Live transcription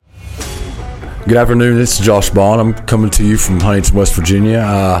Good afternoon. This is Josh Bond. I'm coming to you from Huntington, West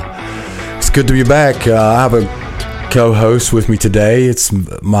Virginia. It's good to be back. I have a co-host with me today. It's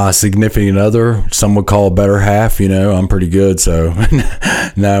my significant other. Some would call a better half. You know, I'm pretty good. So,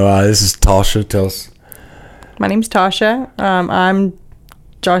 no, this is Tosha. Tell us. My name's Tosha. I'm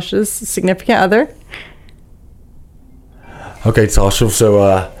Josh's significant other. Okay, Tosha.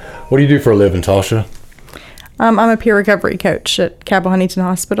 So, what do you do for a living, Tosha? I'm a peer recovery coach at Cabell Huntington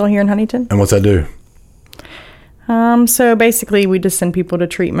Hospital here in Huntington. And what's that do? So basically, we just send people to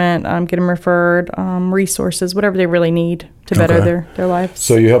treatment, get them referred, resources, whatever they really need to better their lives.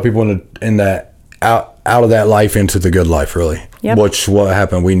 So you help people in that out of that life into the good life, really. Yep. What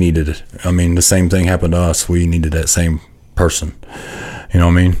happened? We needed it. I mean, the same thing happened to us. We needed that same person. You know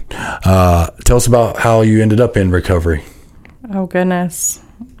what I mean? Tell us about how you ended up in recovery. Oh goodness.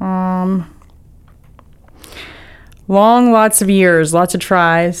 Lots of years, lots of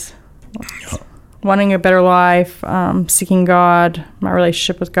tries, wanting a better life, seeking God, my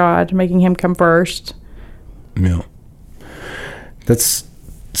relationship with God, making Him come first. Yeah. I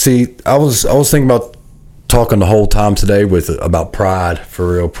was thinking about talking the whole time today about pride,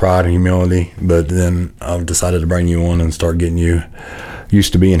 for real, pride and humility, but then I've decided to bring you on and start getting you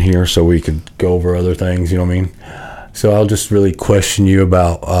used to being here so we could go over other things, you know what I mean? So I'll just really question you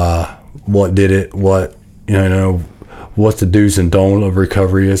about what did it, what the do's and don'ts of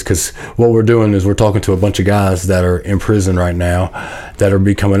recovery is, because what we're doing is we're talking to a bunch of guys that are in prison right now that are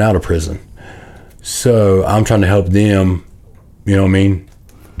be coming out of prison. So I'm trying to help them, you know what I mean?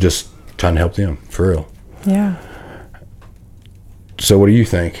 Just trying to help them, for real. Yeah. So what do you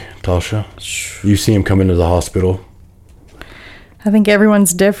think, Tosha? You see him come into the hospital. I think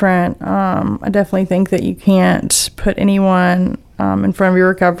everyone's different. I definitely think that you can't put anyone in front of your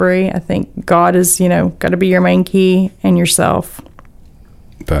recovery. I think God is, got to be your main key, and yourself.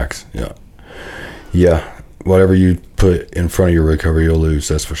 Facts. Yeah. Yeah. Whatever you put in front of your recovery, you'll lose.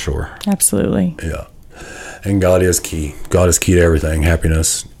 That's for sure. Absolutely. Yeah. And God is key. God is key to everything.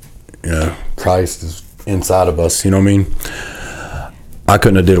 Happiness. Christ is inside of us. You know what I mean? I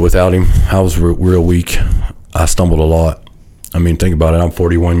couldn't have did it without Him. I was real weak. I stumbled a lot. I mean, think about it. I'm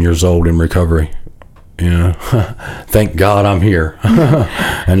 41 years old in recovery. Thank God I'm here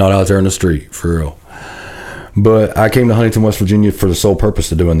and not out there in the street, for real. But I came to Huntington, West Virginia for the sole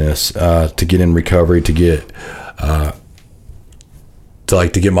purpose of doing this, to get in recovery, to get my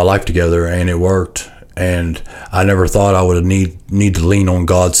life together, and it worked. And I never thought I would need to lean on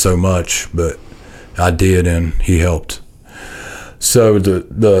God so much, but I did, and He helped. So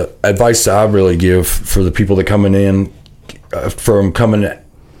the advice that I really give for the people that coming in,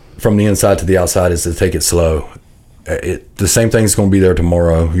 from the inside to the outside, is to take it slow. The same thing's going to be there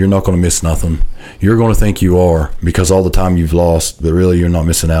tomorrow. You're not going to miss nothing. You're going to think you are, because all the time you've lost, but really you're not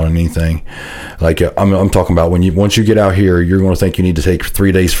missing out on anything. Like I'm talking about once you get out here, you're going to think you need to take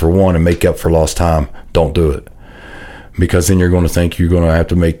 3 days for one and make up for lost time. Don't do it, because then you're going to think you're going to have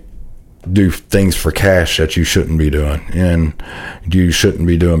to do things for cash that you shouldn't be doing, and you shouldn't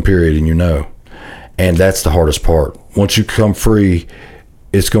be doing, period. And that's the hardest part. Once you come free,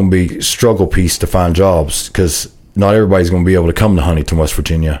 it's going to be struggle piece to find jobs, because not everybody's going to be able to come to Huntington, West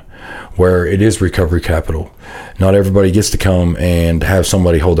Virginia, where it is recovery capital. Not everybody gets to come and have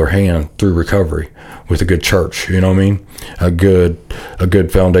somebody hold their hand through recovery with a good church, you know what I mean? A good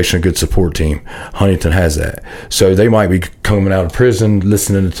foundation, a good support team. Huntington has that. So they might be coming out of prison,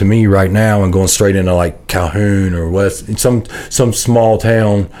 listening to me right now, and going straight into like Calhoun or West, some small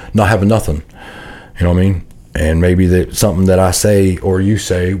town, not having nothing. You know what I mean? And maybe that something that I say or you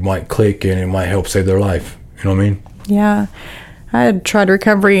say might click, and it might help save their life. You know what I mean? Yeah. I had tried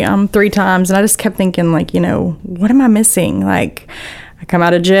recovery 3 times, and I just kept thinking, what am I missing? Like, I come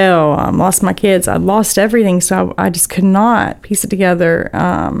out of jail, lost my kids, I lost everything, so I just could not piece it together.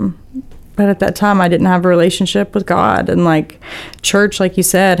 But at that time, I didn't have a relationship with God, and church, like you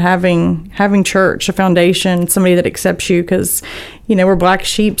said, having church, a foundation, somebody that accepts you, because we're black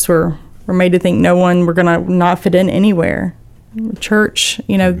sheeps. We're made to think we're gonna not fit in anywhere. Church,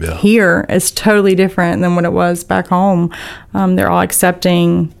 here is totally different than what it was back home. They're all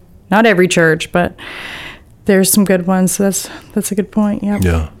accepting. Not every church, but there's some good ones. So that's a good point. Yep.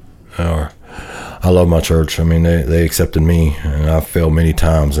 Yeah, they are. I love my church. I mean, they accepted me, and I've failed many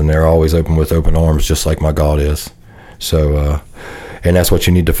times, and they're always open with open arms, just like my God is. So, and that's what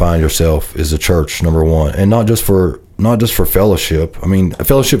you need to find yourself, is a church, number one, and not just for fellowship. I mean,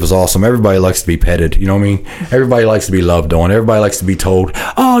 fellowship is awesome. Everybody likes to be petted. You know what I mean? Everybody likes to be loved on. Everybody likes to be told,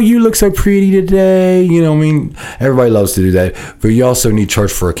 "Oh, you look so pretty today." You know what I mean? Everybody loves to do that. But you also need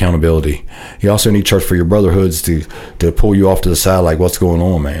church for accountability. You also need church for your brotherhoods to pull you off to the side, like, what's going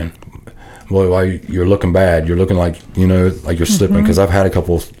on, man? well, why you're looking bad? You're looking like, like you're slipping. Because I've had a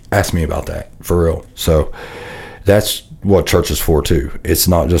couple ask me about that, for real. So that's what church is for too. It's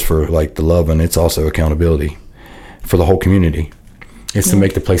not just for like the loving, it's also accountability for the whole community. It's to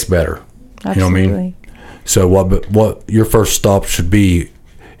make the place better. Absolutely. You know what I mean? So what your first stop should be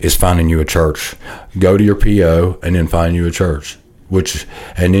is finding you a church. Go to your PO and then find you a church.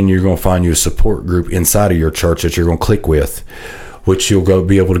 And then you're going to find you a support group inside of your church that you're going to click with, which you'll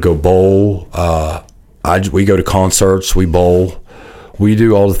be able to go bowl. We go to concerts, we bowl. We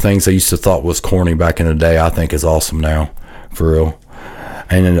do all the things I used to thought was corny back in the day. I think is awesome now, for real.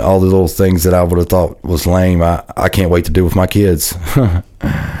 And then all the little things that I would have thought was lame, I can't wait to do with my kids.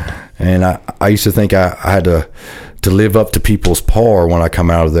 And I used to think I had to live up to people's par when I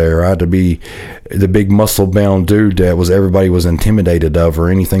come out of there. I had to be the big muscle-bound dude that everybody was intimidated of or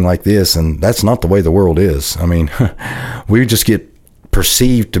anything like this, and that's not the way the world is. I mean, we just get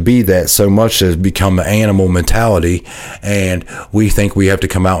perceived to be that so much as become an animal mentality, and we think we have to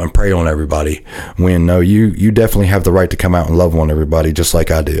come out and prey on everybody, when no, you definitely have the right to come out and love on everybody just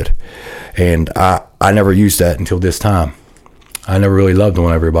like I did. And I never used that until this time. I never really loved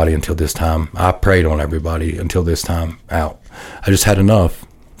on everybody until this time. I preyed on everybody until this time out. I just had enough,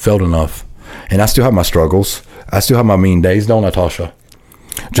 felt enough. And I still have my struggles. I still have my mean days, don't I, Tosha?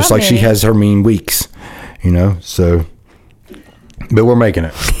 Just like she has her mean weeks, so, but we're making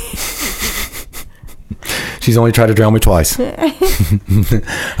it. She's only tried to drown me twice. I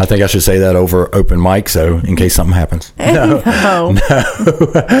think I should say that over open mic, so in case something happens. No.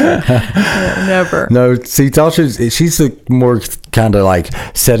 Never. No, see, Tasha, she's the more kind of like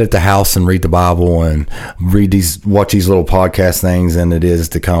sit at the house and read the Bible and watch these little podcast things than it is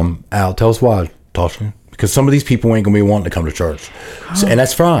to come out. Tell us why, Tasha. Because some of these people ain't gonna be wanting to come to church, and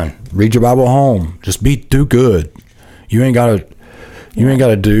that's fine. Read your Bible at home. Just do good. You ain't gotta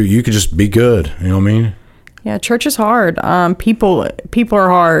do. You could just be good. You know what I mean? Yeah, church is hard. People are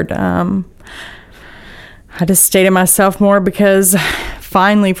hard. I just stay to myself more because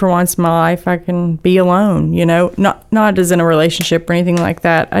finally, for once in my life, I can be alone. Not as in a relationship or anything like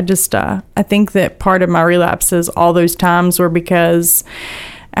that. I just I think that part of my relapses, all those times, were because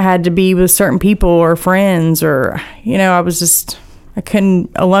I had to be with certain people or friends, or I couldn't.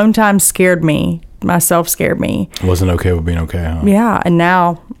 Alone time scared me. Myself scared me. Wasn't okay with being okay, huh? Yeah, and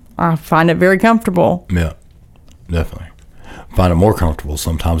now I find it very comfortable. Yeah. Definitely. Find it more comfortable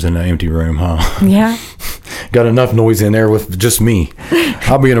sometimes in an empty room, huh? Yeah. Got enough noise in there with just me.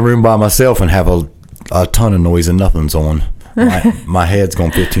 I'll be in a room by myself and have a ton of noise and nothing's on. My head's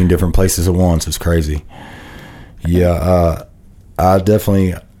going 15 different places at once. It's crazy. Yeah, I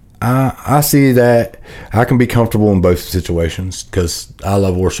definitely... I see that I can be comfortable in both situations because I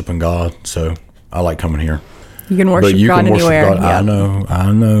love worshiping God, so I like coming here. You can worship God anywhere. God. Yeah.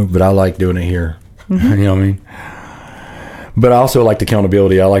 I know, but I like doing it here. Mm-hmm. You know what I mean? But I also like the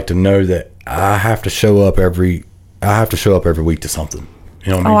accountability. I like to know that I have to show up every week to something.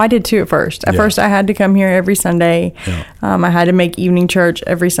 You know what I mean? Oh, I did too at first. At first, I had to come here every Sunday. Yeah. I had to make evening church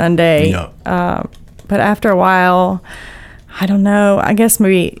every Sunday. Yeah. But after a while, I don't know. I guess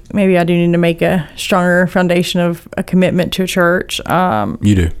maybe I do need to make a stronger foundation of a commitment to a church.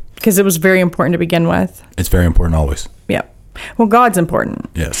 You do. Because it was very important to begin with. It's very important always. Yep. Well, God's important.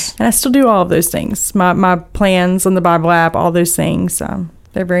 Yes. And I still do all of those things. My plans on the Bible app, all those things,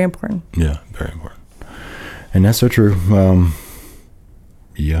 they're very important. Yeah, very important. And that's so true.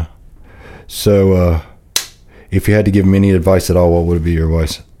 Yeah. So, if you had to give me any advice at all, what would be your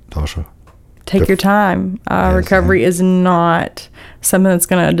advice, Tosha? Take your time. Recovery is not something that's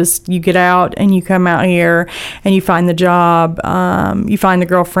going to just, you get out and you come out here and you find the job, you find the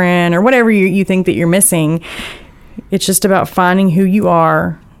girlfriend or whatever you think that you're missing. It's just about finding who you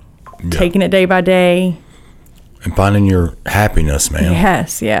are, taking it day by day. And finding your happiness, man.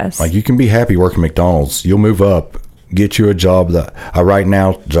 Yes. Like, you can be happy working McDonald's. You'll move up, get you a job, a right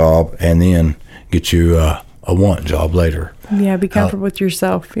now job, and then get you a want job later. Yeah, be comfortable with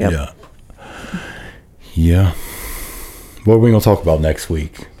yourself. Yep. Yeah. Yeah. What are we going to talk about next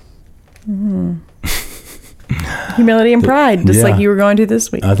week? Humility and pride, just like you were going to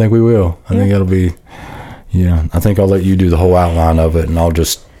this week. I think we will. I think it'll be, I think I'll let you do the whole outline of it, and I'll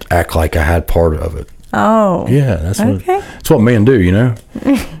just act like I had part of it. Oh. Yeah, that's what men do,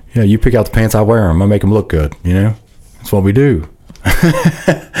 Yeah, you pick out the pants, I wear them. I make them look good, That's what we do.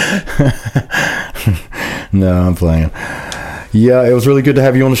 No, I'm playing. Yeah, it was really good to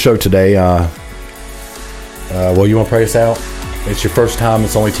have you on the show today. Well, you want to pray us out? It's your first time.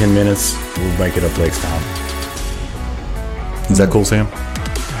 It's only 10 minutes. We'll make it up next time. Is that cool, Sam?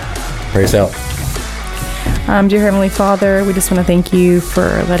 Pray us out. Dear Heavenly Father, we just want to thank you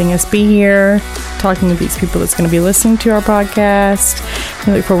for letting us be here, talking to these people that's going to be listening to our podcast.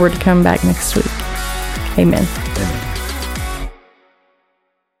 We look forward to coming back next week. Amen.